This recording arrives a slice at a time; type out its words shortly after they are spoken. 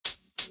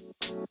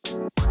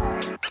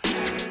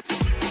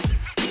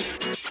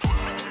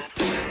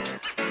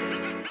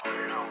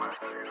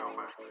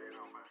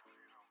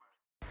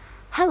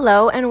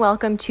Hello and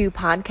welcome to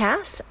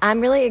Podcasts.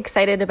 I'm really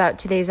excited about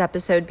today's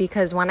episode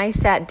because when I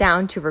sat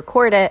down to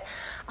record it,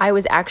 I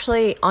was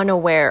actually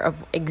unaware of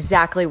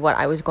exactly what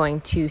I was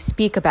going to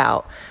speak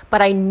about,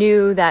 but I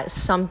knew that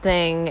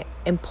something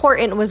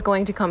important was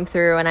going to come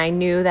through, and I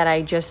knew that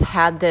I just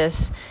had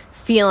this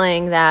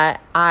feeling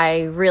that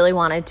I really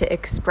wanted to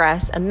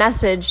express a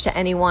message to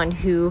anyone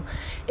who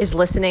is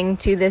listening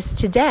to this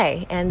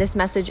today. And this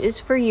message is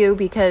for you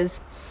because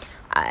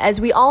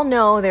as we all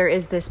know, there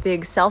is this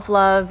big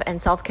self-love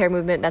and self-care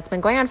movement that's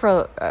been going on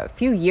for a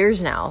few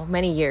years now,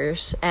 many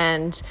years,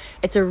 and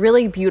it's a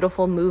really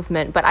beautiful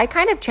movement. But I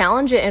kind of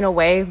challenge it in a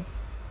way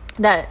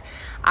that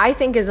I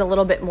think is a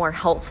little bit more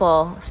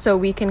helpful, so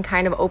we can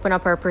kind of open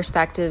up our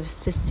perspectives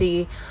to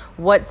see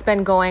what's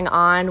been going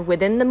on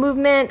within the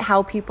movement,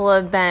 how people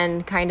have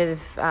been kind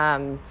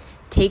of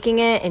taking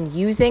it and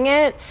using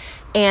it,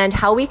 and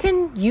how we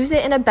can use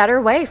it in a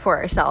better way for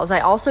ourselves. I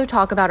also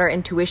talk about our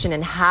intuition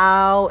and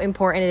how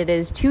important it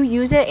is to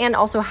use it, and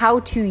also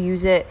how to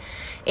use it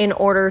in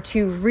order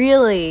to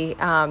really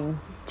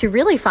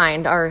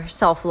find our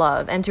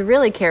self-love and to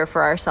really care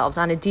for ourselves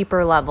on a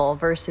deeper level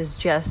versus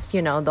just,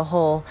 the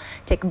whole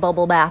take a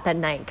bubble bath at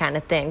night kind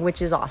of thing, which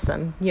is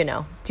awesome,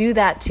 do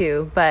that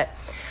too. But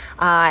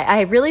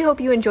I really hope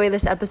you enjoy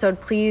this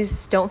episode.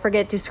 Please don't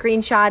forget to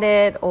screenshot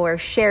it or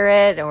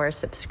share it or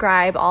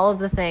subscribe, all of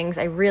the things.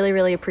 I really,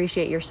 really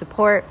appreciate your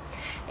support.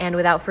 And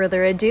without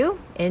further ado,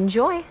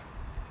 enjoy.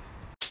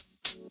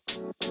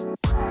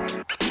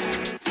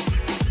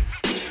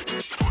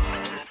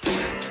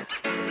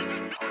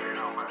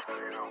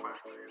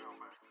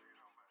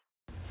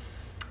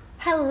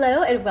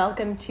 Hello and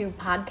welcome to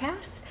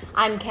Podcasts.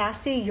 I'm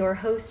Cassie, your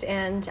host,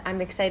 and I'm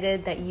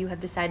excited that you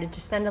have decided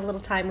to spend a little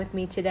time with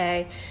me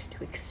today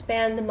to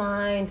expand the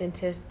mind and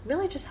to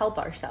really just help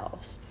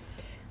ourselves.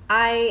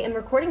 I am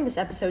recording this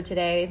episode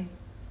today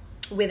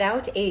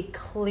without a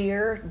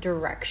clear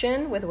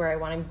direction with where I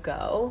want to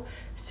go,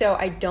 so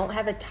I don't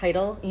have a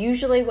title.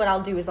 Usually what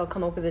I'll do is I'll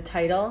come up with a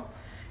title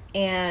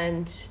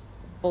and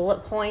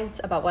bullet points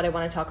about what I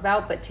want to talk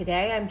about, but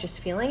today I'm just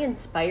feeling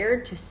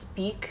inspired to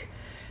speak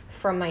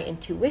from my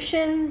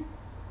intuition,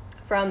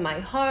 from my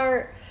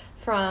heart,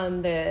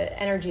 from the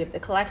energy of the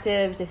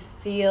collective, to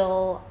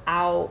feel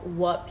out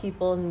what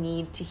people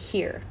need to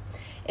hear.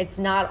 It's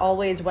not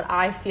always what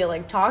I feel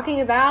like talking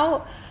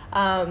about,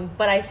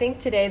 but I think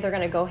today they're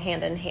going to go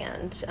hand in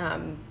hand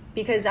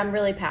because I'm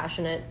really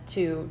passionate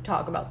to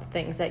talk about the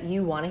things that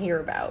you want to hear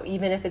about,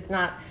 even if it's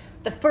not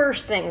the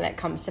first thing that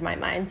comes to my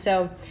mind.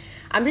 So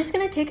I'm just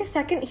going to take a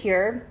second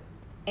here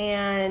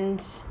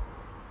and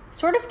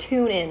sort of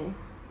tune in.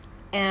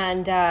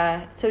 And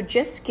so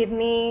just give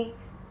me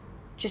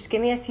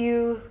a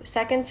few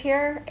seconds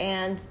here,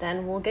 and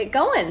then we'll get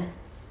going.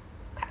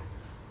 Okay.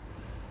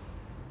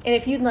 And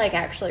if you'd like,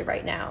 actually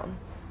right now,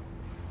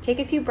 take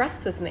a few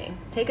breaths with me.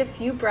 Take a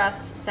few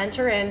breaths,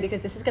 center in, because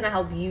this is going to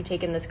help you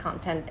take in this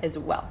content as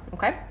well.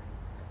 Okay?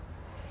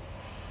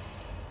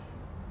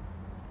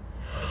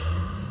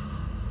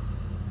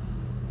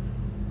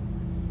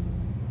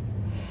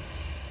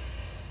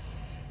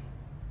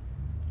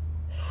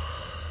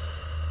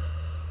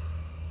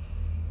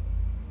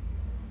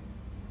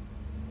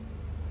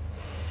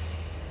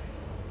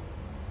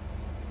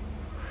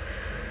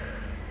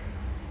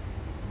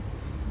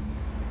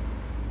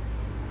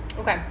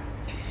 Okay,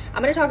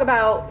 I'm going to talk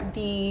about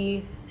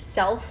the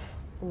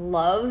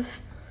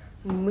self-love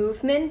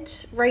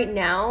movement right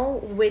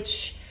now,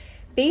 which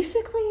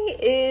basically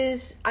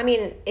is,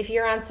 if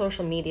you're on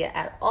social media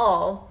at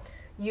all,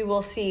 you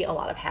will see a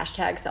lot of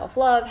hashtag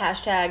self-love,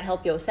 hashtag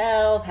help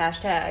yourself,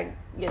 hashtag,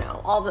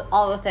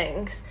 all the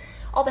things,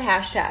 all the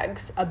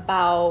hashtags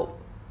about,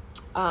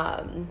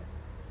 all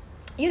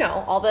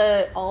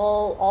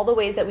the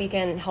ways that we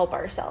can help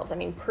ourselves.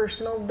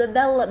 Personal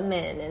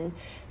development and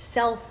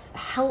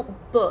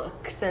self-help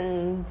books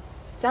and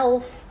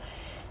self-love,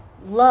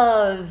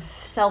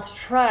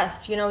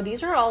 self-trust.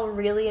 These are all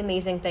really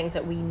amazing things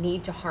that we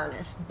need to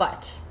harness.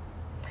 But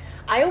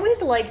I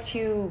always like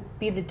to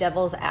be the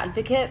devil's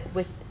advocate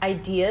with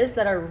ideas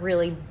that are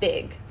really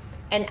big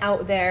and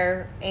out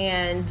there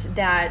and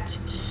that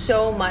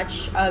so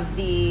much of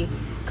the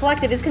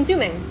collective is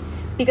consuming.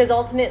 Because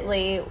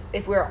ultimately,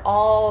 if we're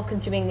all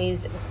consuming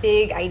these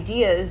big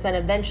ideas, then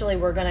eventually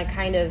we're going to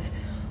kind of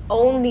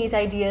own these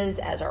ideas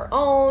as our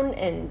own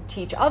and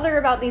teach other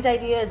about these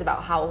ideas,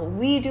 about how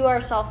we do our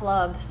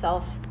self-love,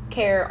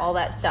 self-care, all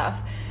that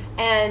stuff.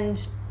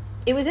 And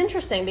it was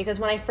interesting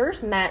because when I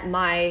first met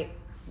my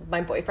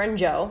boyfriend,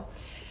 Joe,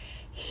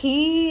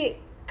 he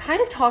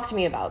kind of talked to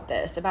me about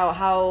this, about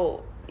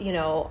how,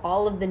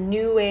 all of the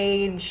new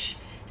age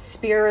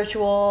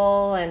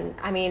spiritual, and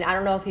I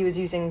don't know if he was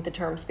using the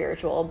term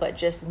spiritual, but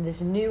just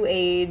this new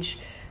age,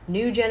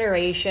 new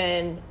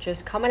generation,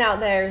 just coming out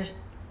there,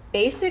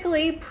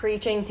 basically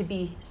preaching to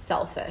be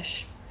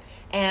selfish.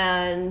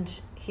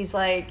 And he's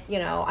like,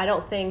 I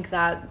don't think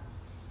that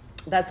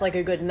that's like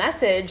a good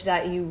message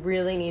that you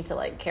really need to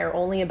like care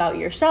only about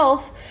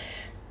yourself,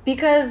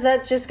 because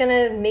that's just going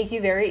to make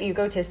you very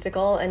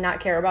egotistical and not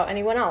care about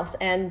anyone else.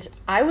 And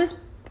I was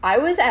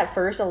at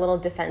first a little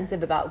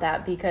defensive about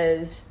that,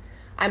 because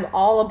I'm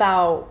all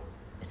about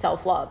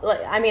self-love.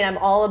 I'm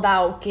all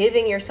about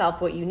giving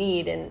yourself what you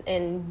need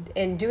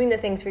and doing the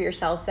things for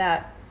yourself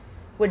that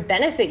would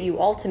benefit you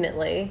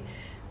ultimately.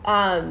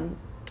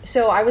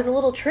 So I was a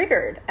little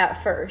triggered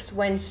at first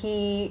when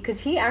because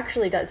he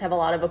actually does have a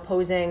lot of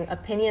opposing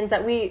opinions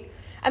that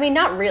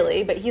not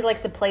really, but he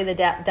likes to play the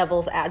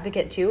devil's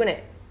advocate too. And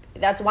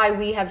that's why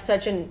we have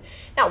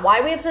not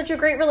why we have such a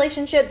great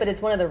relationship, but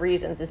it's one of the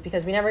reasons is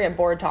because we never get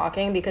bored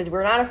talking, because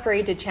we're not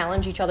afraid to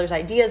challenge each other's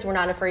ideas. We're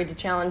not afraid to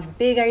challenge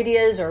big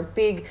ideas or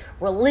big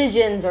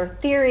religions or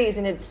theories.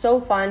 And it's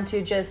so fun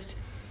to just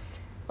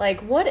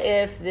like, what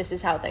if this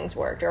is how things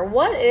worked? Or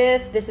what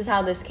if this is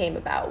how this came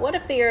about? What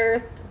if the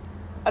earth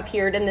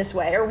appeared in this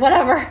way, or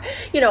whatever,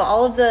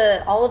 all of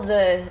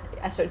the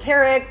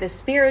esoteric, the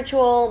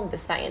spiritual, the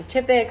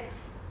scientific.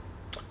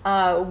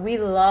 We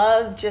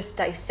love just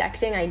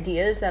dissecting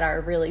ideas that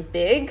are really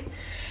big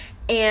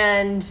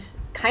and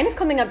kind of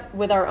coming up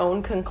with our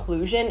own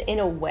conclusion in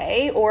a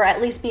way, or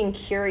at least being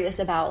curious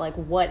about like,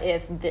 what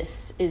if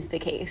this is the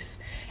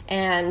case?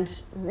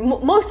 And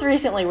most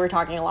recently we're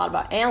talking a lot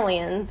about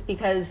aliens,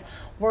 because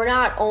we're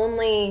not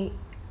only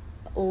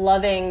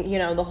loving,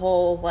 the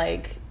whole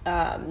like,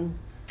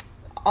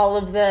 all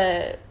of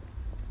the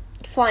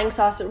flying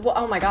saucer,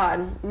 oh my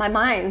God, my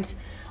mind,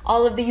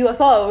 all of the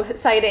UFO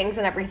sightings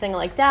and everything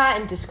like that,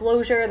 and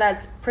disclosure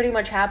that's pretty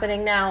much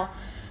happening now.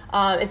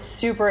 It's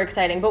super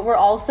exciting, but we're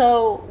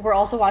also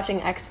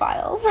watching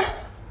X-Files.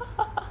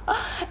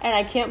 And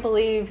I can't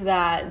believe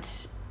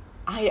that,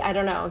 I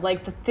don't know,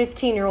 like the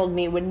 15-year-old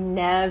me would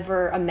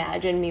never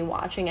imagine me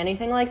watching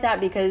anything like that,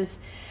 because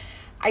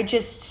I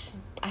used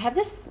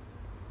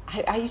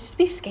to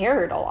be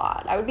scared a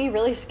lot. I would be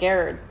really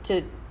scared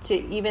to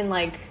even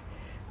like,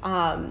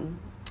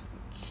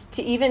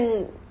 to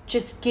even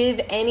just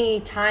give any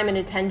time and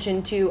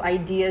attention to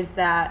ideas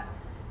that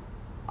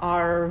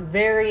are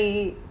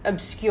very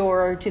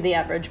obscure to the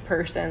average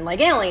person, like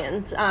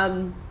aliens.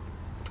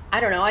 I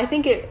don't know. I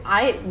think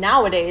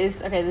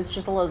nowadays, okay, this is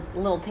just a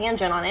little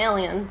tangent on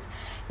aliens.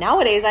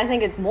 Nowadays, I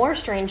think it's more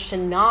strange to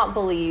not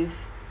believe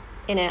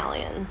in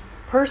aliens.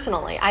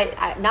 Personally,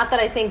 I not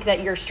that I think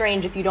that you're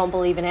strange if you don't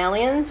believe in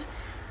aliens,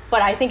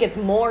 but I think it's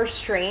more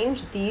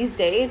strange these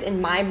days in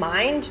my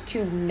mind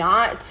to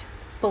not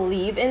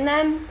believe in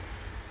them.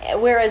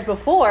 Whereas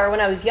before, when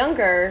I was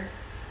younger,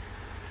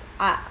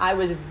 I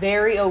was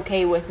very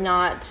okay with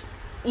not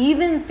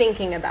even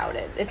thinking about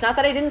it. It's not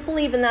that I didn't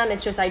believe in them.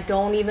 It's just I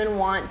don't even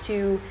want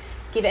to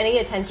give any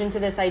attention to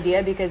this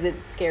idea because it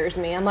scares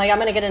me. I'm like, I'm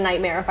going to get a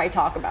nightmare if I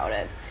talk about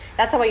it.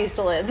 That's how I used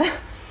to live.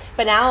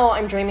 But now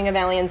I'm dreaming of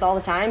aliens all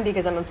the time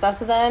because I'm obsessed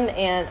with them.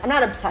 And I'm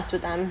not obsessed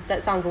with them.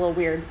 That sounds a little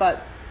weird,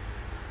 but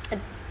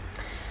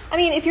I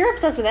mean, if you're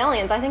obsessed with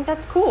aliens, I think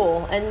that's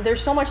cool. And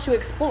there's so much to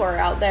explore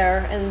out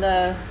there in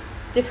the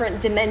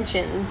different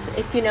dimensions,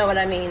 if you know what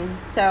I mean.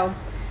 So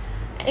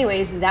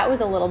anyways, that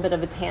was a little bit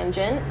of a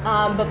tangent.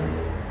 But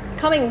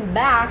coming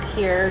back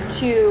here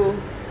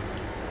to,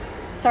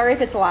 sorry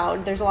if it's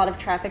loud. There's a lot of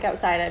traffic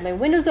outside. I have my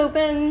windows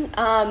open.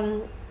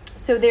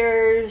 So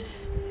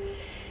there's,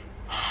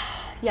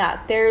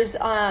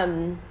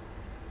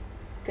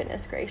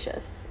 goodness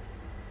gracious.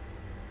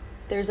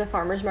 There's a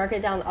farmer's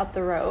market up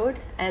the road,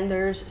 and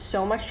there's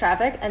so much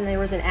traffic, and there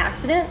was an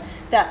accident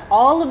that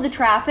all of the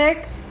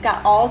traffic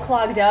got all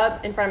clogged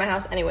up in front of my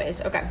house. Anyways,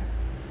 okay.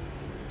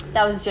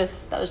 That was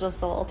just a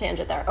little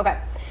tangent there. Okay.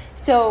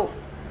 So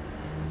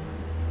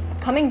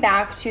coming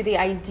back to the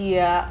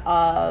idea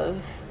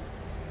of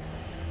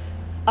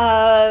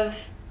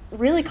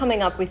really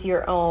coming up with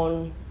your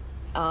own,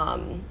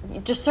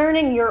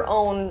 discerning your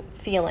own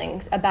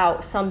feelings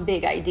about some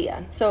big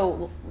idea.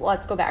 So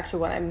let's go back to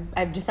what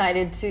I've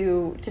decided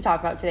to talk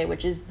about today,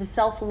 which is the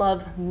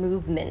self-love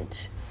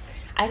movement.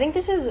 I think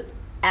this is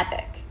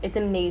epic. It's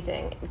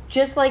amazing.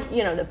 Just like,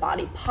 the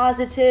body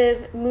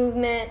positive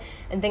movement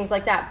and things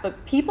like that. But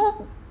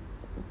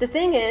the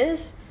thing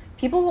is,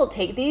 people will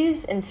take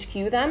these and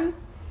skew them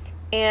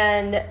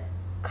and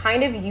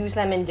kind of use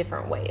them in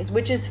different ways,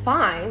 which is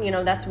fine.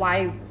 That's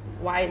why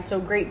it's so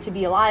great to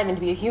be alive and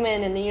to be a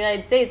human in the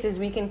United States, is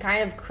we can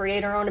kind of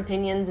create our own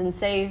opinions and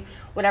say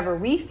whatever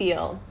we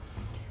feel.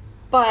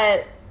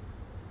 But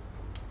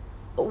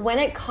when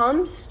it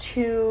comes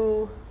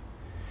to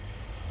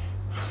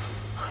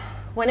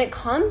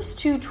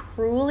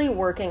truly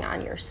working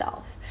on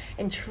yourself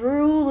and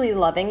truly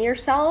loving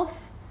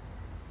yourself,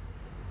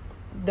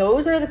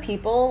 those are the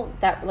people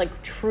that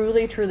like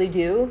truly, truly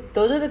do.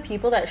 Those are the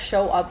people that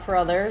show up for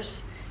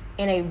others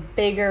in a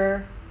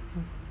bigger,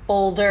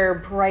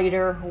 bolder,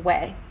 brighter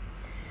way.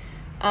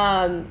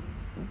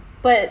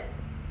 But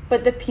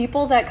the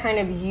people that kind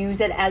of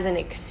use it as an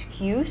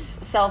excuse,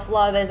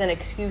 self-love as an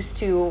excuse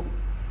to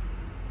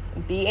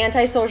be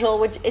antisocial,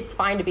 which it's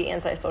fine to be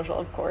antisocial,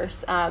 of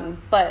course.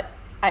 But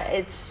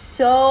it's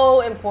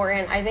so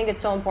important. I think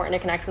it's so important to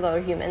connect with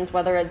other humans,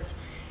 whether it's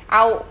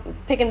out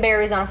picking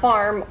berries on a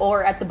farm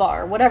or at the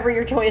bar, whatever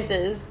your choice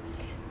is.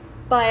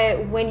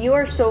 But when you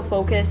are so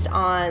focused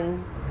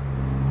on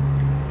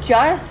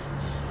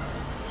just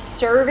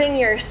serving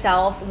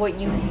yourself what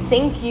you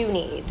think you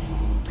need,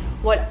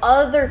 what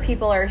other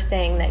people are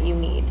saying that you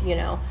need,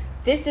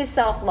 this is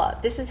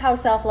self-love. This is how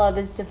self-love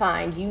is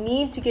defined. You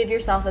need to give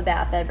yourself a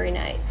bath every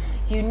night.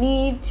 You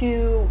need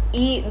to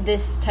eat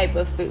this type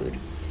of food.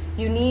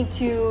 You need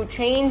to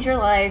change your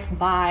life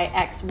by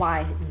X,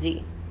 Y,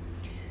 Z.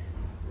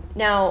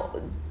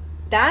 Now,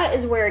 that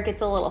is where it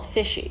gets a little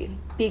fishy,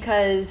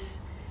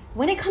 because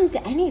when it comes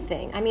to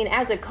anything,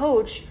 as a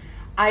coach,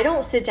 I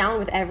don't sit down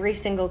with every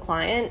single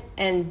client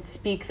and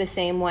speak the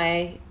same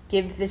way,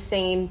 give the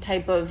same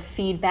type of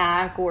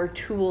feedback or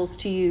tools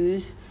to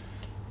use.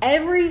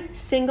 Every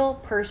single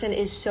person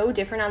is so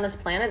different on this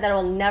planet that I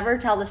will never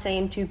tell the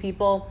same two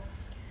people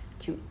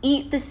to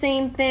eat the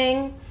same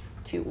thing,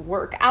 to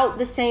work out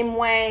the same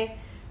way,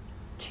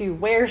 to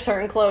wear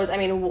certain clothes.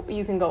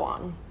 You can go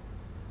on.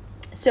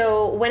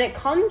 So when it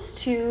comes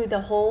to the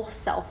whole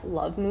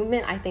self-love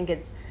movement, I think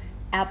it's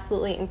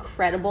absolutely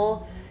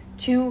incredible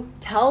to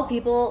tell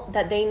people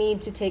that they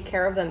need to take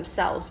care of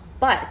themselves.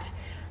 But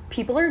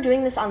people are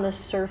doing this on the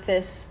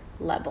surface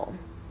level.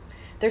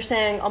 They're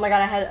saying, oh my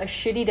God, I had a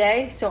shitty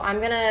day, so I'm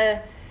going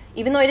to,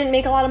 even though I didn't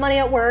make a lot of money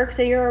at work,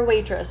 say you're a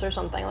waitress or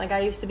something, like I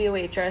used to be a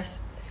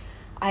waitress.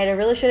 I had a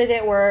really shitty day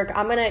at work.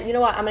 I'm going to get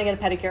a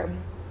pedicure.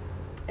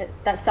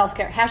 That's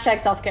self-care. Hashtag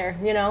self-care.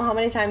 How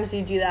many times do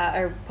you do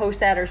that or post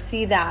that or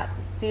see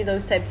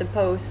those types of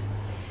posts?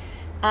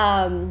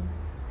 And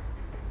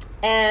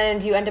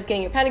you end up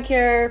getting your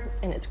pedicure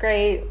and it's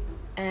great.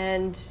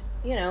 And,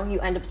 you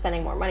end up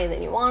spending more money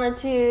than you wanted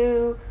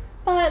to.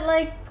 But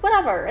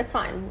whatever, it's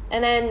fine.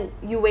 And then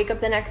you wake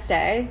up the next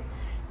day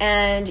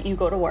and you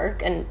go to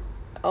work and,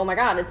 oh my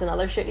God, it's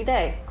another shitty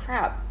day.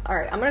 Crap. All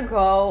right, I'm going to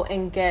go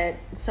and get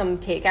some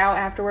takeout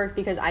after work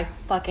because I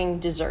fucking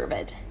deserve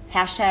it.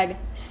 Hashtag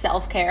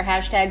self-care,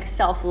 hashtag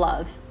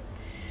self-love.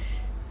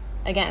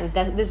 Again,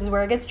 this is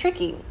where it gets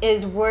tricky,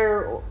 is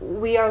where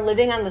we are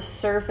living on the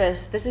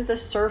surface. This is the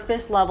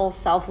surface level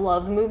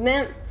self-love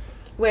movement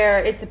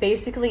where it's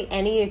basically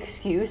any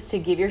excuse to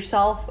give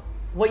yourself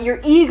what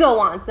your ego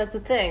wants. That's the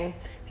thing.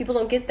 People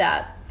don't get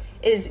that.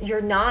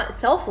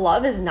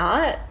 Self-love is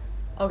not,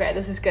 okay,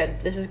 this is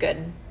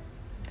good.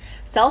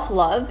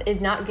 Self-love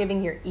is not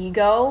giving your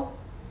ego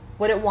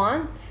what it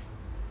wants.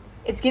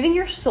 It's giving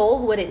your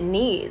soul what it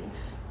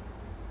needs.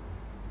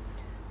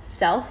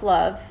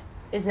 Self-love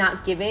is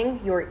not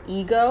giving your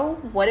ego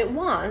what it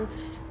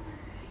wants.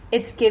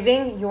 It's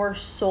giving your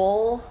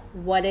soul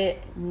what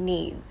it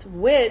needs,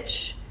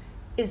 which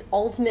is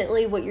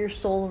ultimately what your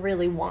soul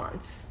really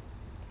wants.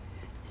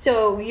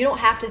 So you don't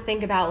have to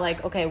think about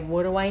okay,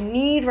 what do I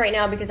need right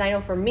now? Because I know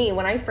for me,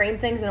 when I frame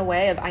things in a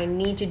way of I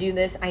need to do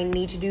this, I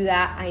need to do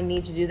that, I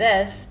need to do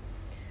this,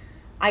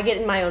 I get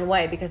in my own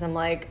way because I'm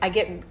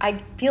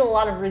I feel a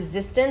lot of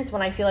resistance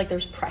when I feel like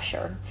there's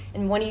pressure.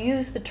 And when you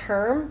use the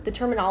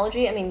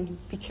terminology,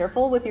 be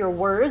careful with your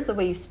words, the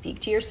way you speak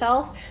to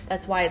yourself.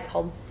 That's why it's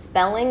called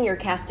spelling. You're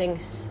casting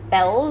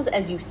spells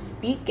as you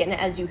speak and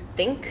as you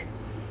think.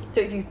 So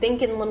if you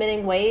think in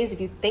limiting ways,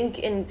 if you think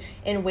in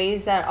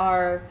ways that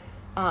are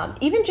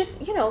even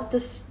just,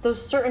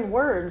 those certain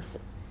words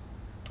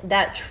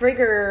that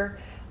trigger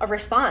a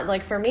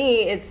response. For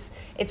me, it's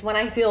when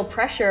I feel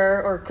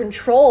pressure or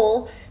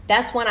control,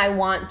 that's when I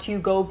want to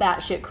go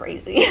batshit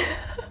crazy.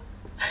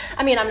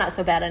 I'm not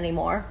so bad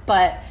anymore,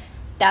 but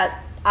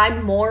that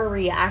I'm more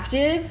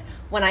reactive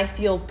when I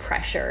feel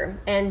pressure,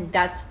 and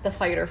that's the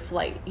fight or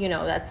flight,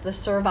 that's the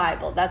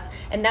survival. That's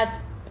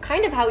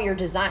kind of how you're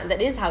designed.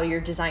 That is how you're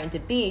designed to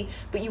be,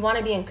 but you want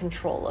to be in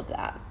control of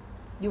that.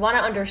 You want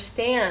to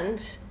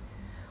understand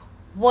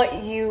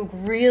what you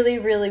really,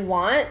 really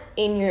want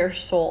in your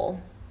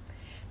soul.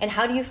 And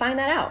how do you find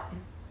that out?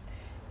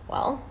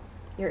 Well,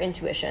 your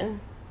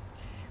intuition,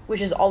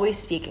 which is always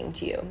speaking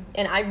to you.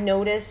 And I've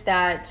noticed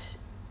that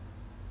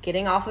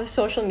getting off of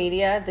social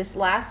media this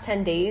last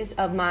 10 days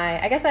of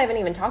I guess I haven't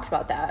even talked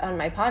about that on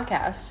my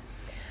podcast.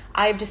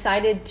 I've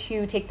decided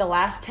to take the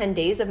last 10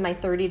 days of my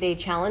 30-day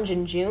challenge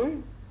in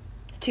June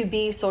to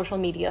be social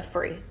media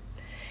free.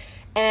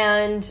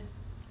 And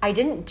I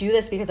didn't do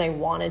this because I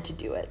wanted to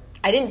do it.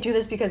 I didn't do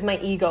this because my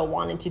ego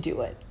wanted to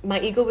do it. My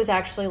ego was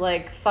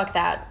actually fuck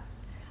that.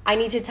 I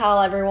need to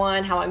tell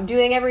everyone how I'm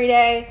doing every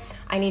day.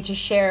 I need to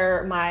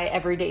share my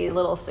everyday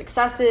little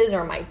successes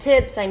or my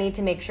tips. I need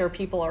to make sure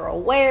people are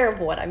aware of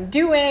what I'm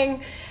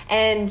doing.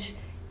 And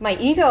my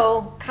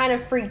ego kind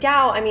of freaked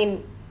out.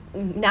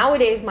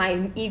 Nowadays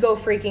my ego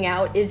freaking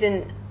out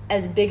isn't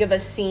as big of a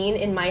scene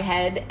in my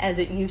head as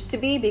it used to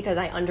be because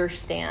I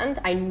understand.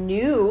 I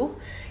knew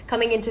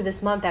coming into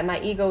this month that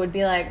my ego would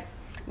be like,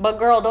 but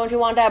girl, don't you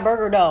want that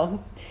burger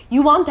though?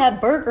 You want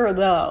that burger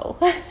though.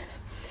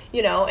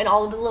 And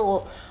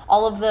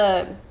all of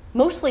the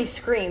mostly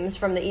screams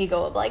from the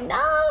ego of no,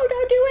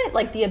 don't do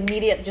it. The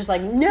immediate, just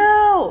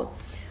no.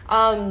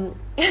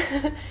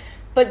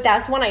 But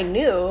that's when I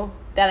knew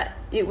that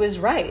it was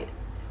right.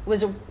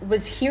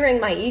 was hearing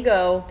my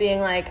ego being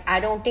like, I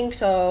don't think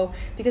so.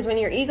 Because when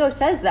your ego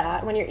says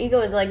that, when your ego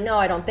is like, no,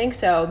 I don't think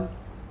so,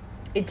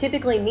 it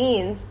typically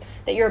means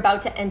that you're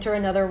about to enter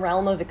another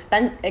realm of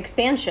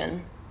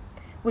expansion,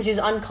 which is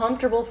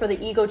uncomfortable for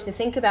the ego to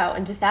think about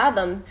and to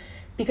fathom,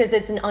 because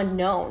it's an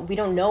unknown. We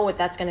don't know what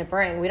that's going to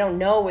bring. We don't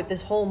know what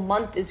this whole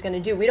month is going to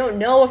do. We don't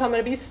know if I'm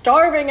going to be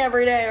starving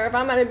every day, or if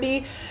I'm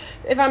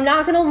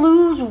not going to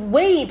lose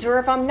weight, or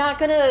if I'm not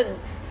going to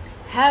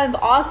have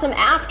awesome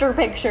after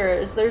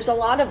pictures. There's a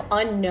lot of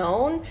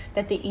unknown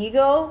that the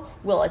ego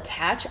will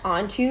attach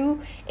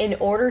onto in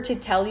order to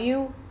tell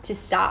you to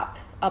stop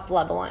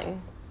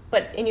up-leveling.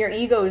 But in your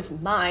ego's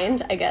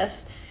mind, I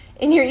guess,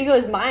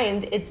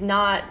 it's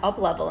not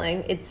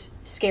up-leveling, it's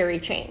scary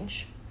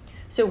change.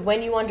 So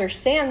when you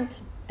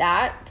understand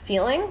that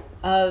feeling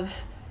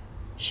of,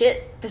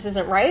 shit, this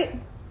isn't right,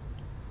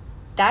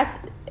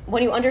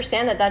 when you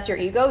understand that that's your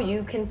ego,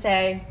 you can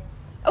say,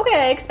 okay,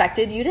 I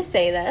expected you to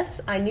say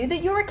this. I knew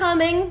that you were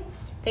coming.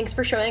 Thanks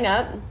for showing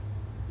up.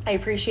 I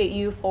appreciate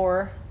you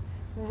for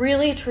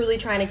really, truly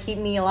trying to keep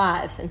me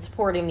alive and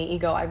supporting the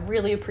ego. I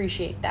really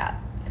appreciate that.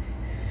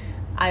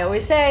 I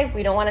always say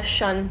we don't want to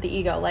shun the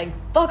ego, like,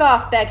 fuck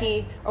off,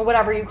 Becky, or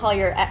whatever you call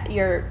your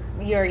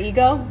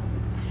ego,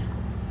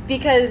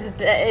 because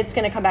it's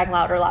going to come back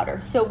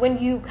louder. So when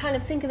you kind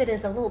of think of it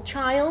as a little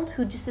child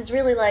who just is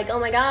really like, oh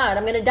my God,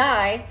 I'm going to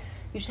die,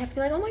 you just have to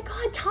be like, oh my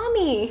God,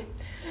 Tommy,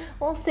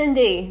 well,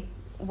 Cindy,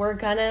 we're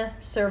going to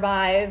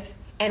survive,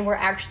 and we're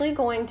actually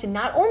going to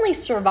not only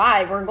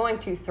survive, we're going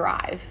to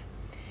thrive.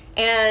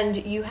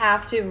 And you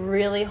have to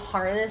really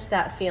harness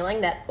that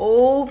feeling, that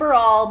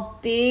overall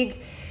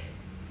big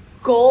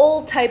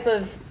goal type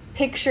of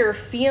picture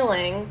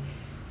feeling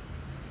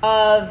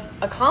of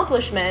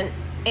accomplishment,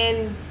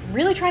 and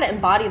really try to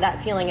embody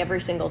that feeling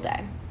every single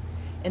day.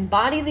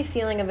 Embody the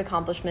feeling of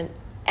accomplishment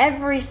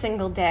every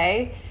single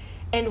day.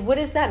 And what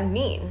does that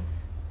mean?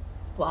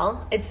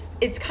 Well,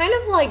 it's kind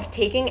of like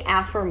taking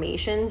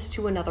affirmations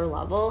to another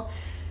level,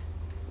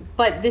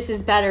 but this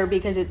is better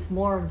because it's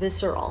more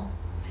visceral.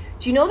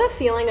 Do you know the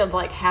feeling of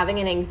like having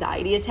an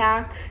anxiety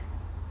attack?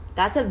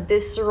 That's a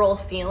visceral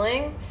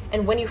feeling.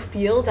 And when you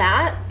feel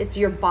that, it's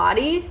your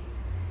body,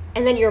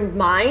 and then your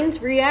mind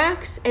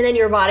reacts, and then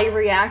your body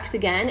reacts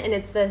again, and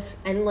it's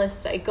this endless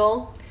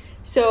cycle.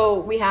 So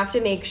we have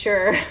to make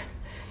sure,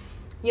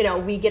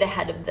 we get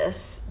ahead of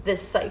this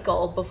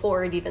cycle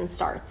before it even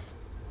starts.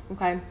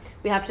 Okay?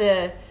 We have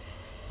to,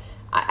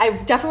 I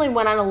definitely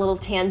went on a little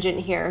tangent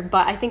here,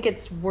 but I think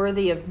it's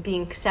worthy of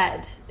being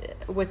said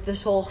with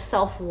this whole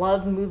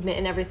self-love movement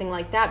and everything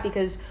like that,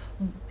 because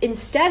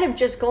instead of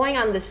just going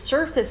on the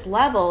surface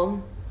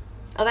level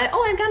of, I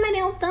got my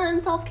nails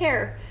done,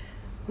 self-care.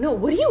 No,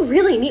 what do you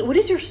really need? What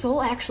does your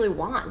soul actually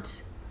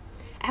want?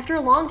 After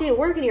a long day of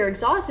work and you're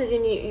exhausted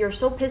and you're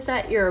so pissed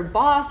at your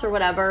boss or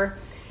whatever,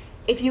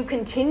 if you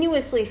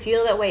continuously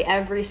feel that way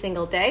every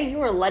single day, you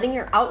are letting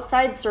your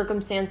outside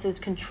circumstances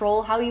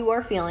control how you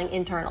are feeling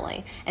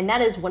internally. And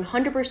that is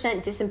 100%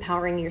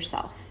 disempowering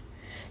yourself.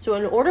 So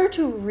in order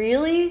to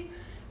really,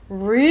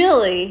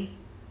 really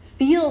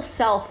feel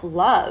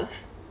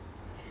self-love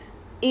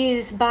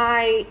is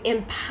by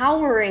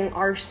empowering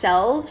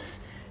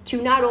ourselves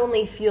to not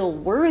only feel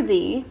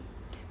worthy,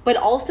 but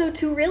also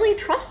to really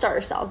trust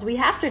ourselves. We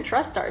have to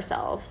trust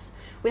ourselves.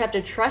 We have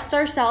to trust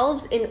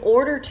ourselves in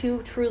order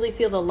to truly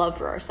feel the love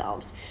for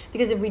ourselves.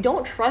 Because if we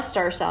don't trust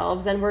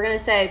ourselves, then we're going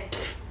to say,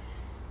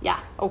 yeah,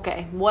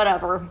 okay,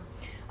 whatever.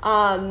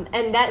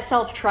 And that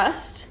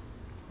self-trust,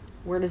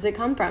 where does it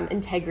come from?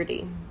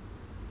 Integrity.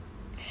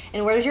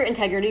 And where does your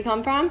integrity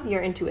come from?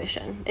 Your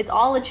intuition. It's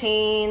all a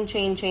chain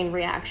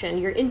reaction.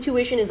 Your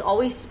intuition is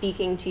always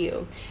speaking to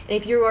you. And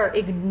if you are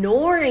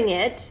ignoring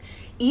it,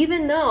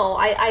 even though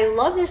I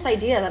love this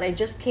idea that I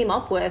just came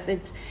up with,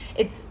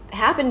 it's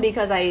happened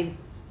because I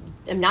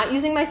am not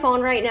using my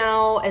phone right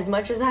now as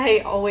much as I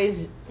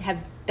always have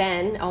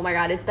been. Oh my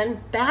God, it's been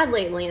bad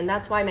lately. And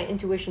that's why my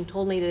intuition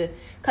told me to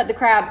cut the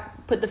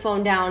crap, put the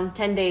phone down,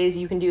 10 days,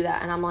 you can do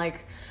that. And I'm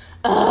like,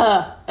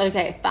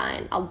 okay,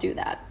 fine, I'll do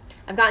that.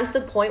 I've gotten to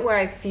the point where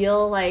I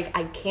feel like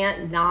I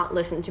can't not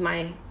listen to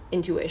my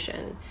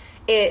intuition.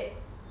 It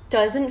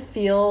doesn't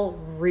feel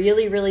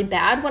really, really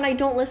bad when I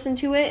don't listen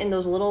to it in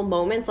those little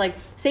moments. Like,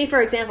 say,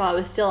 for example, I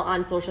was still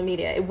on social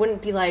media. It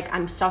wouldn't be like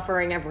I'm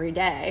suffering every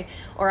day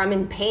or I'm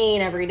in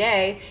pain every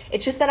day.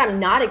 It's just that I'm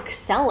not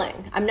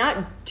excelling. I'm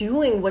not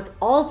doing what's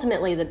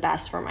ultimately the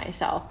best for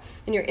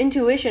myself. And your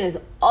intuition is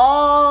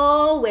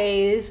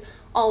always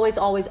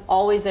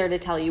there to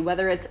tell you,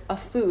 whether it's a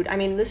food. I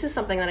mean, this is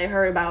something that I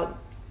heard about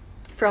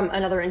from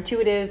another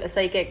intuitive, a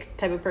psychic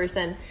type of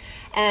person.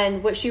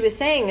 And what she was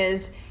saying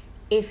is,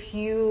 if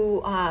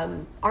you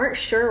aren't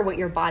sure what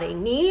your body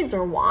needs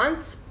or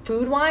wants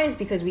food-wise,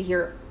 because we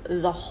hear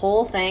the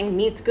whole thing,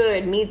 meat's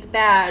good, meat's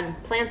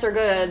bad, plants are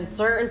good,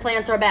 certain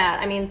plants are bad.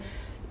 I mean,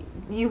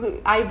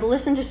 I've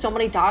listened to so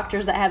many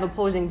doctors that have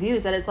opposing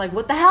views that it's like,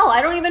 what the hell?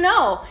 I don't even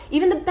know.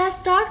 Even the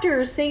best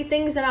doctors say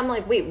things that I'm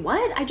like, wait,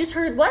 what? I just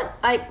heard what?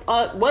 And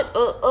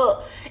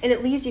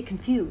it leaves you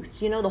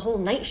confused. You know, the whole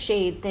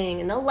nightshade thing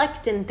and the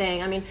lectin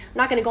thing. I mean, I'm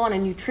not going to go on a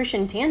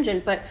nutrition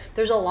tangent, but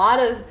there's a lot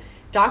of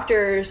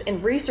doctors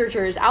and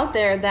researchers out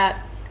there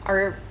that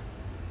are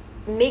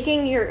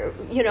making you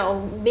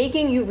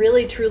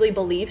really truly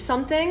believe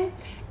something,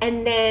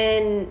 and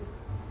then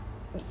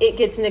it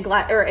gets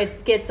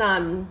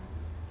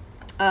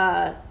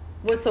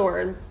what's the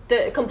word?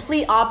 The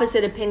complete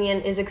opposite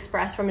opinion is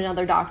expressed from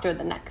another doctor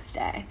the next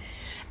day.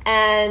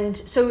 And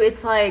so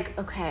it's like,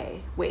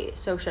 okay, wait,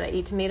 so should I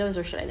eat tomatoes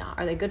or should I not?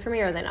 Are they good for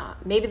me or are they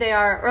not? Maybe they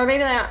are, or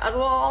maybe they aren't at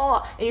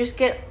all. And you just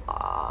get,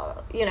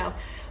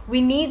 we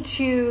need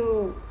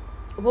to,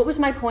 what was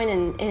my point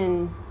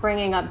in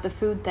bringing up the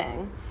food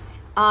thing?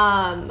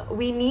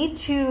 We need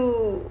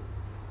to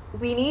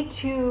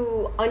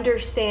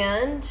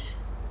understand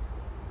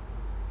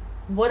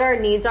what our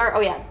needs are.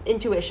 Oh yeah,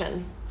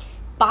 intuition.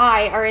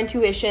 By our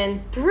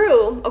intuition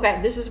through,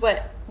 okay, this is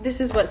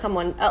what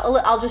someone,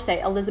 I'll just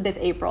say Elizabeth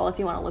April, if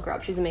you want to look her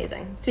up, she's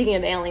amazing. Speaking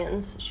of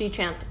aliens, she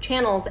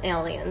channels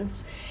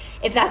aliens.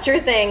 If that's your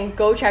thing,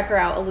 go check her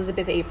out,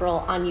 Elizabeth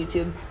April on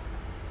YouTube.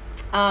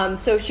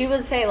 So she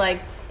would say,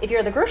 like, if you're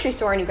at the grocery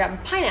store and you grab a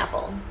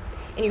pineapple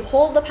and you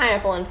hold the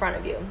pineapple in front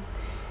of you,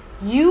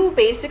 you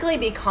basically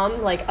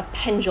become like a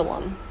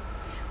pendulum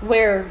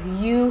where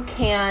you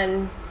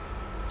can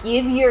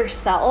give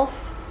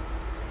yourself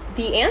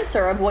the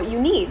answer of what you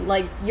need.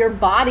 Like, your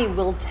body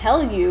will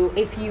tell you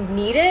if you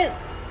need it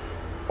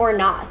or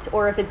not,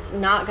 or if it's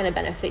not going to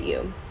benefit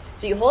you.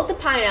 So you hold the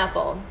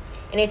pineapple,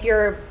 and if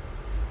you're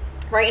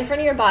right in front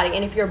of your body,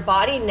 and if your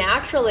body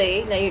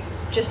naturally, now you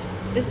just,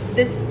 this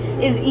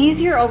is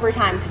easier over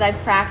time because I've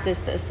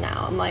practiced this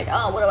now. I'm like,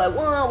 oh, what do I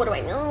want? What do I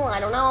know? I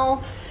don't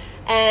know.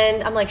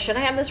 And I'm like, should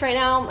I have this right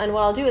now? And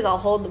what I'll do is I'll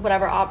hold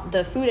whatever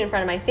the food in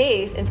front of my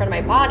face, in front of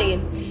my body.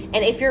 And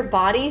if your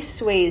body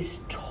sways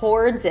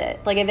towards it,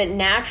 like if it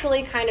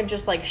naturally kind of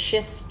just like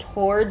shifts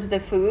towards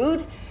the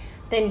food,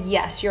 then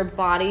yes, your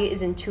body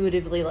is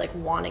intuitively like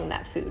wanting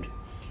that food.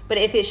 But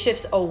if it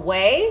shifts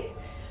away,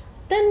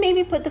 then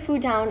maybe put the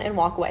food down and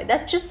walk away.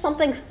 That's just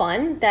something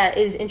fun that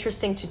is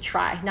interesting to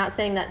try. Not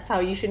saying that's how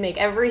you should make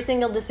every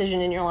single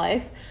decision in your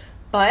life.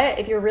 But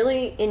if you're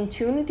really in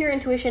tune with your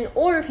intuition,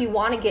 or if you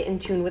want to get in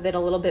tune with it a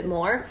little bit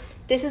more,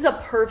 this is a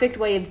perfect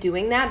way of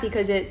doing that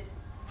because it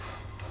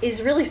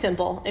is really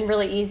simple and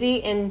really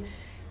easy. And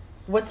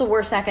what's the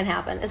worst that can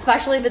happen?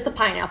 Especially if it's a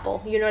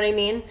pineapple, you know what I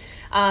mean?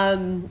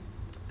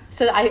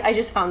 So I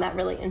just found that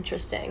really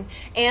interesting.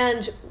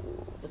 And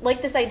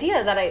like this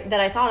idea that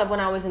I thought of when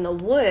I was in the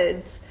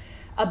woods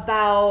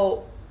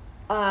about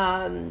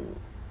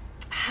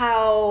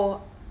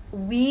how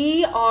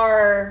we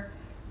are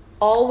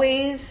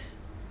always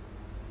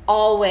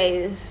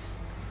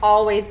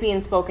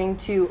being spoken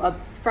to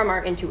from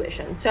our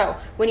intuition. So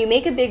when you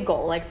make a big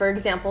goal, like for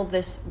example,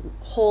 this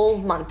whole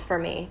month for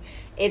me,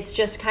 it's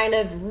just kind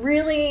of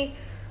really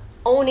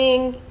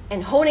owning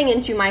and honing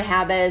into my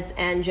habits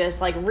and just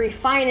like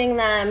refining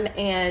them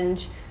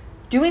and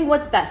doing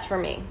what's best for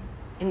me.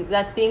 And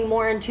that's being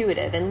more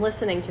intuitive and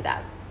listening to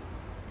that.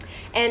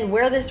 And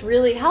where this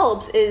really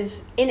helps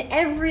is in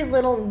every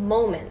little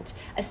moment,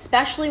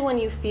 especially when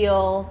you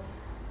feel,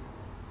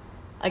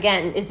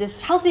 again, is this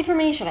healthy for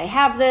me? Should I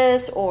have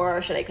this?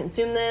 Or should I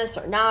consume this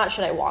or not?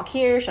 Should I walk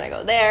here? Should I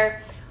go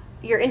there?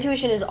 Your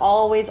intuition is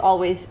always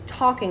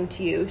talking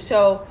to you.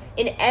 So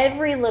in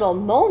every little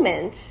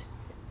moment,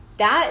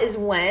 that is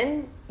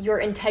when your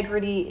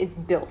integrity is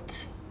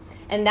built.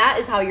 And that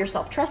is how your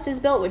self-trust is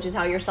built, which is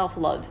how your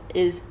self-love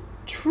is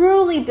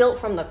truly built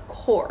from the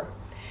core.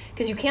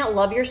 Because you can't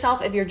love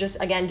yourself if you're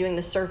just, again, doing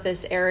the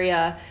surface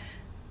area,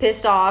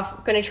 pissed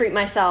off, going to treat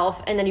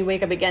myself, and then you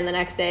wake up again the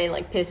next day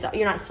like pissed off.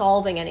 You're not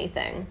solving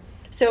anything.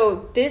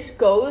 So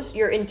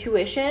your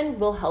intuition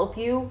will help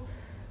you,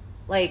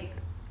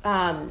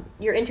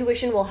 your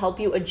intuition will help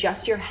you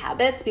adjust your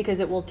habits because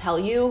it will tell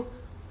you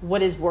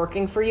what is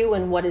working for you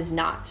and what is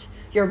not.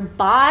 Your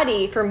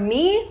body, for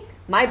me,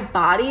 my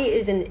body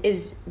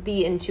is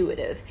the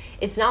intuitive.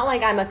 It's not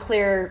like I'm a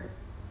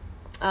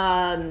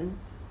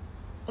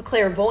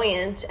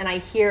clairvoyant and I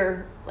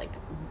hear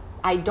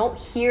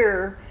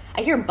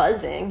I hear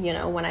buzzing,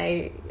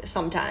 when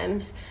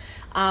sometimes,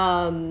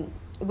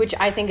 which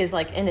I think is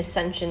like an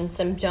ascension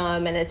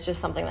symptom, and it's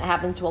just something that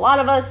happens to a lot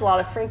of us, a lot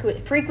of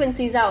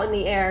frequencies out in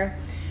the air.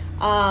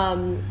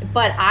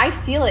 But I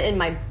feel it in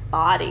my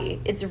body.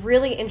 It's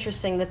really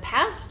interesting. The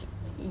past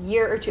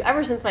year or two,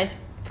 ever since my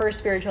first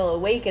spiritual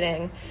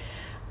awakening,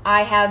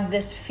 I have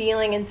this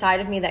feeling inside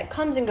of me that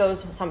comes and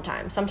goes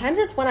sometimes. Sometimes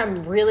it's when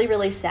I'm really,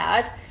 really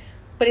sad,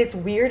 but it's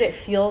weird. It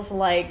feels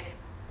like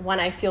when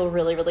I feel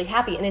really, really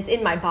happy, and it's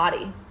in my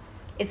body.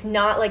 It's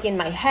not like in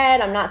my head.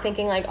 I'm not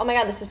thinking like, oh my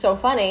God, this is so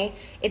funny.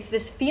 It's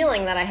this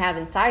feeling that I have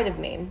inside of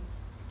me.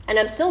 And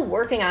I'm still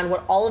working on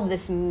what all of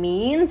this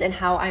means and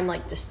how I'm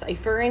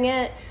deciphering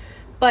it.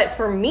 But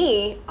for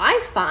me, I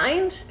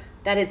find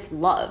that it's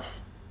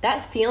love.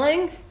 that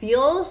feeling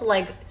feels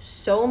like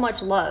so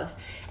much love.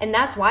 And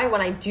that's why when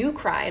I do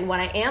cry and when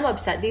I am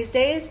upset these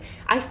days,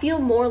 I feel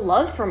more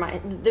love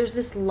there's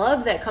this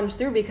love that comes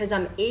through because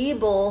I'm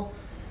able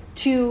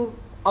to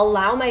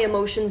allow my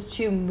emotions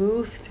to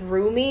move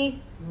through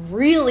me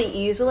really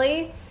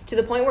easily, to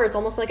the point where it's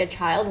almost like a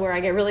child, where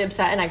I get really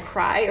upset and I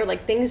cry, or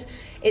like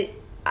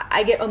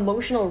I get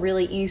emotional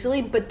really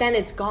easily, but then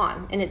it's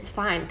gone and it's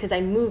fine because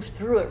I moved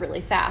through it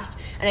really fast.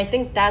 And I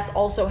think that's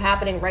also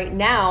happening right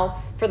now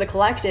for the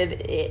collective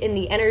in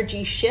the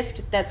energy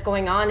shift that's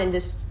going on in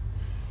this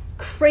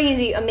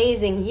crazy,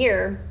 amazing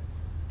year.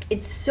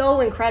 It's so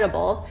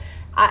incredible.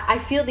 I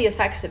feel the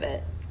effects of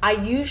it. I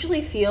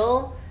usually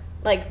feel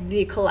like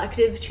the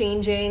collective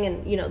changing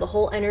and, the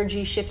whole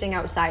energy shifting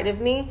outside of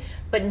me.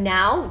 But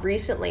now,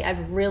 recently,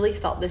 I've really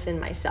felt this in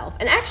myself.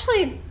 And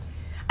actually,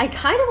 I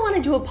kind of want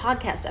to do a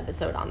podcast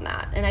episode on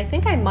that. And I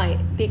think I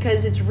might,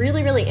 because it's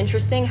really, really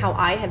interesting how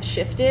I have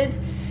shifted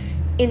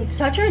in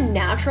such a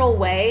natural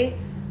way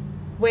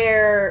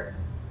where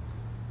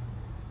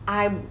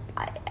I'm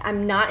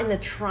not in the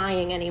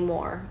trying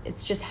anymore.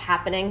 It's just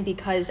happening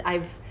because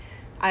I've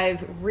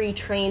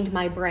retrained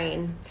my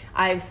brain.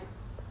 I've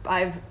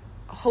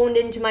honed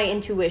into my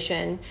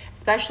intuition,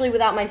 especially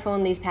without my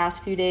phone these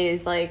past few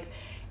days. Like,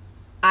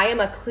 I am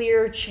a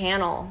clear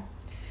channel.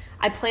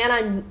 I plan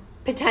on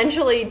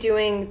potentially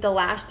doing the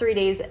last 3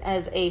 days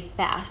as a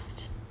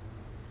fast,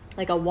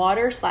 like a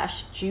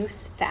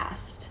water/juice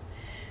fast,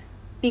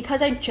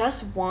 because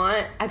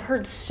I've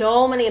heard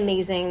so many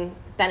amazing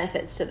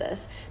benefits to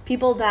this.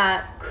 People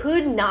that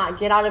could not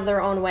get out of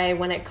their own way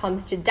when it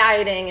comes to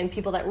dieting, and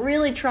people that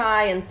really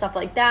try and stuff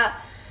like that.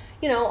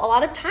 A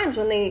lot of times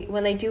when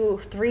they do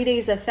 3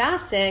 days of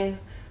fasting,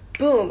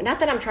 boom, not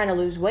that I'm trying to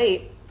lose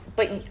weight,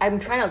 but I'm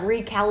trying to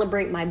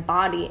recalibrate my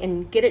body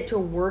and get it to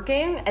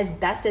working as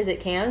best as it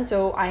can,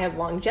 so I have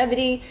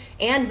longevity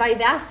and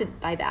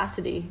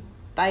vitality.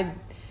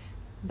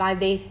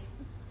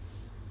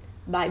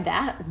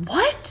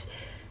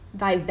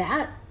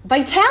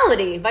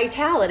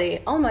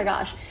 Oh my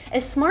gosh.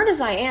 As smart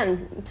as I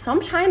am,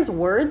 sometimes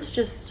words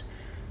just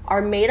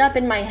are made up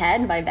in my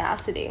head.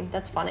 Vivacity.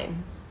 That's funny.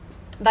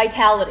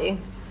 Vitality.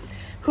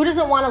 Who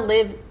doesn't want to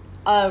live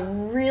a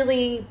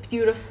really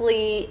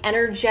beautifully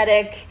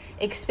energetic,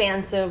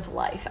 expansive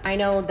life? I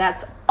know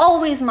that's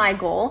always my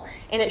goal,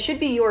 and it should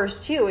be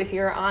yours too if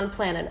you're on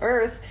planet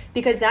Earth,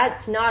 because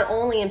that's not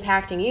only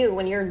impacting you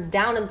when you're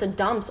down at the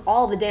dumps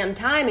all the damn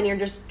time and you're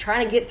just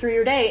trying to get through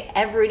your day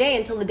every day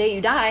until the day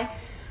you die.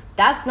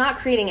 That's not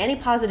creating any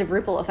positive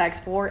ripple effects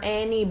for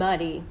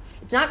anybody.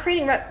 It's not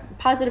creating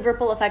positive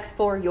ripple effects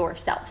for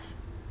yourself.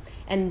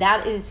 And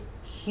that is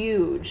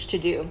huge to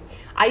do.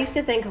 I used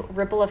to think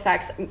ripple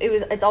effects,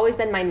 it's always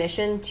been my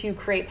mission to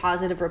create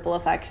positive ripple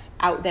effects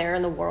out there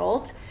in the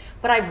world.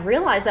 But I've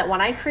realized that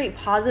when I create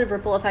positive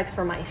ripple effects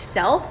for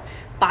myself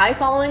by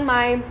following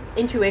my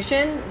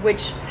intuition,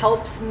 which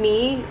helps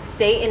me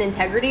stay in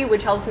integrity,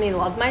 which helps me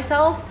love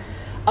myself,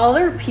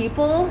 other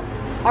people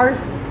are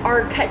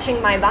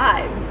catching my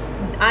vibe.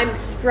 I'm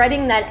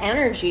spreading that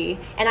energy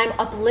and I'm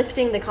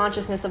uplifting the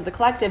consciousness of the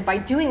collective by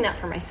doing that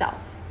for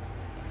myself.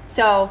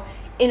 So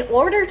in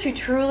order to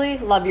truly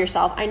love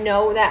yourself, I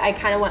know that I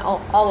kind of went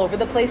all over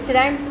the place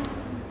today,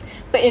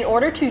 but in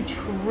order to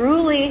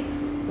truly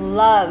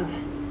love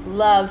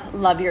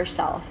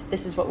yourself,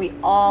 this is what we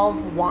all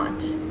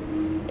want.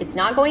 It's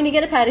not going to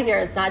get a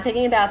pedicure. It's not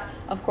taking a bath.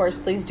 Of course,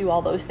 please do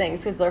all those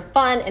things because they're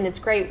fun and it's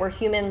great. We're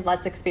human.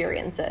 Let's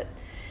experience it.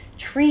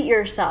 Treat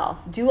yourself.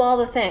 Do all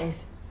the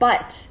things.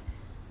 But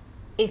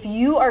if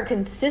you are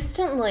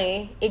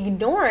consistently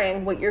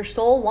ignoring what your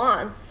soul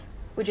wants,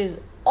 which is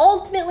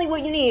ultimately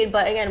what you need,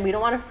 but again, we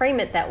don't want to frame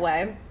it that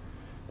way.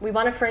 We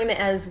want to frame it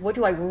as, what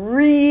do I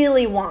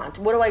really want?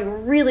 What do I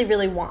really,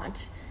 really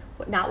want?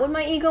 Not what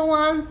my ego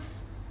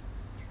wants.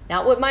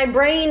 Not what my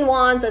brain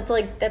wants.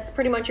 That's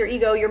pretty much your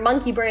ego, your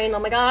monkey brain. Oh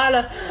my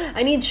God,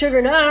 I need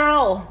sugar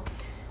now.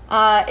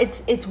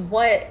 It's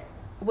what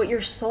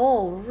your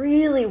soul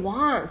really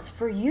wants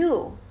for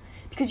you.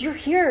 Because you're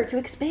here to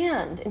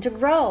expand and to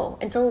grow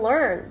and to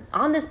learn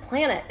on this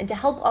planet and to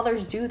help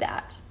others do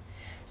that.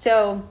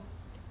 So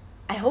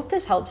I hope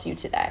this helps you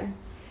today.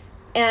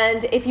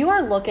 And if you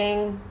are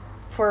looking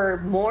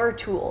for more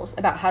tools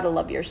about how to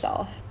love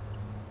yourself,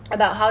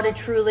 about how to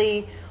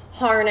truly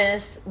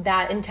harness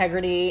that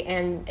integrity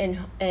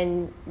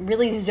and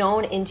really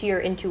zone into your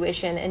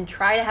intuition and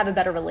try to have a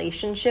better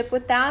relationship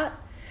with that,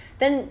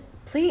 then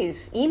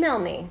please email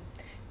me,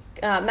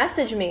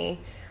 message me,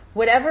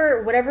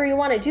 whatever you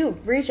want to do,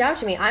 reach out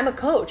to me. I'm a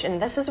coach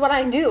and this is what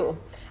I do.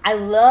 I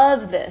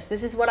love this.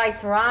 This is what I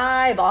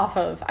thrive off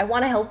of. I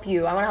want to help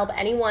you. I want to help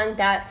anyone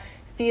that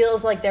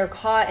feels like they're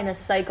caught in a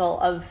cycle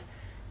of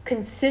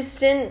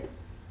consistent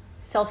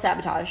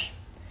self-sabotage.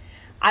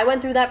 I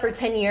went through that for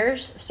 10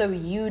 years, so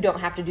you don't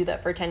have to do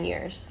that for 10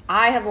 years.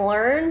 I have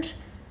learned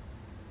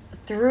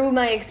through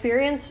my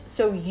experience,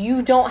 so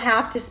you don't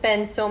have to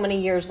spend so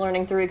many years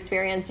learning through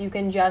experience. You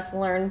can just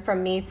learn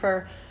from me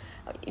for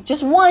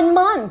just 1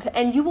 month,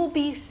 and you will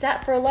be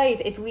set for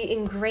life if we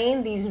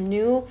ingrain these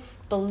new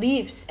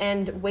beliefs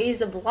and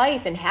ways of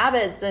life and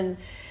habits and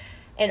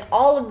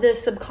all of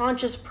this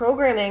subconscious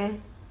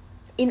programming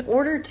in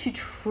order to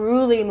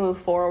truly move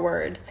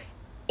forward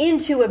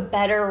into a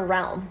better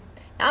realm.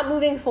 Not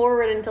moving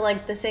forward into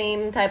like the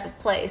same type of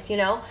place,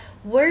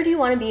 Where do you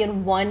want to be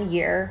in 1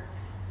 year,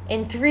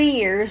 in 3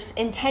 years,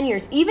 in 10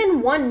 years,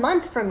 even 1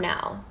 month from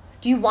now?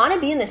 Do you want to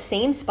be in the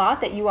same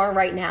spot that you are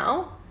right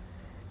now?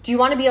 Do you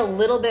want to be a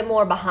little bit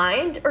more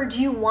behind, or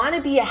do you want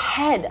to be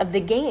ahead of the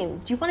game?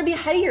 Do you want to be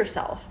ahead of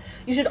yourself?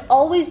 You should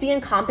always be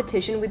in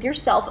competition with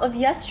yourself of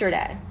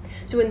yesterday.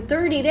 So in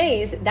 30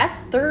 days, that's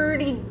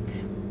 30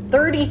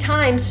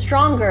 times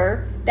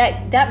stronger.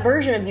 That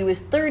version of you is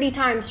 30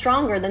 times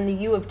stronger than the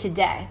you of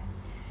today.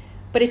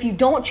 But if you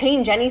don't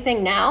change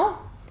anything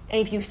now,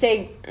 and if you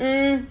say,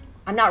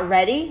 I'm not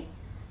ready,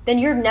 then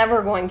you're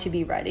never going to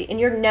be ready, and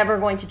you're never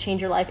going to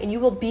change your life, and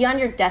you will be on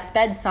your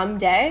deathbed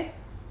someday,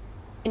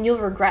 and you'll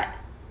regret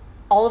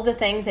all of the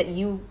things that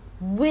you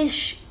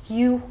wish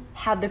you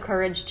had the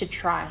courage to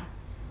try,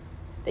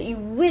 that you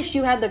wish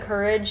you had the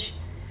courage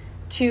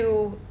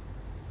to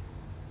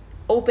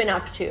open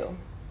up to.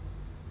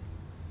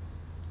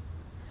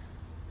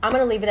 I'm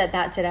going to leave it at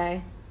that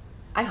today.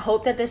 I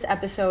hope that this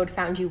episode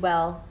found you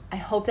well. I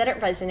hope that it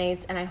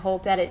resonates, and I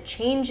hope that it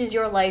changes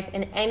your life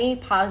in any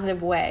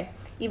positive way.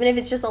 Even if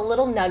it's just a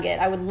little nugget,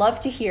 I would love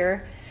to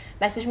hear.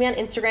 Message me on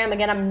Instagram.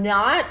 Again, I'm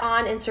not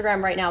on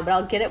Instagram right now, but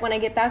I'll get it when I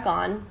get back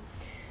on.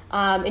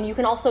 And you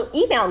can also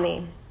email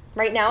me.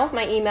 Right now,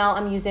 my email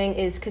I'm using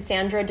is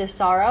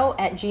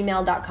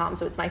cassandradesaro@gmail.com.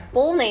 So it's my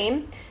full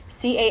name,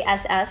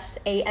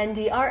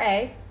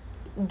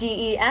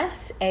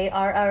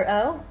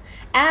 Cassandradesaro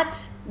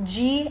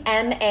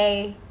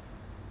 @gmail.com.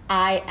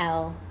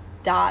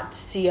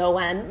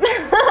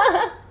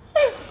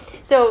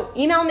 So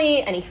email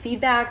me any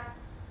feedback,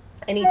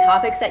 any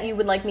topics that you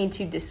would like me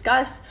to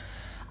discuss.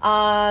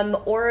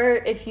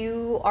 Or if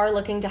you are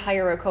looking to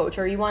hire a coach,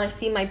 or you want to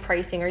see my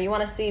pricing, or you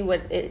want to see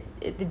what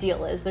the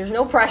deal is, there's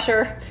no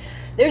pressure.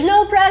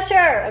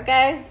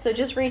 Okay? So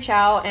just reach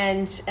out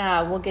and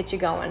we'll get you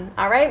going.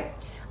 All right?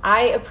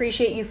 I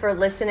appreciate you for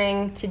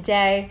listening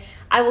today.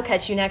 I will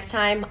catch you next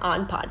time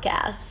on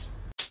podcasts.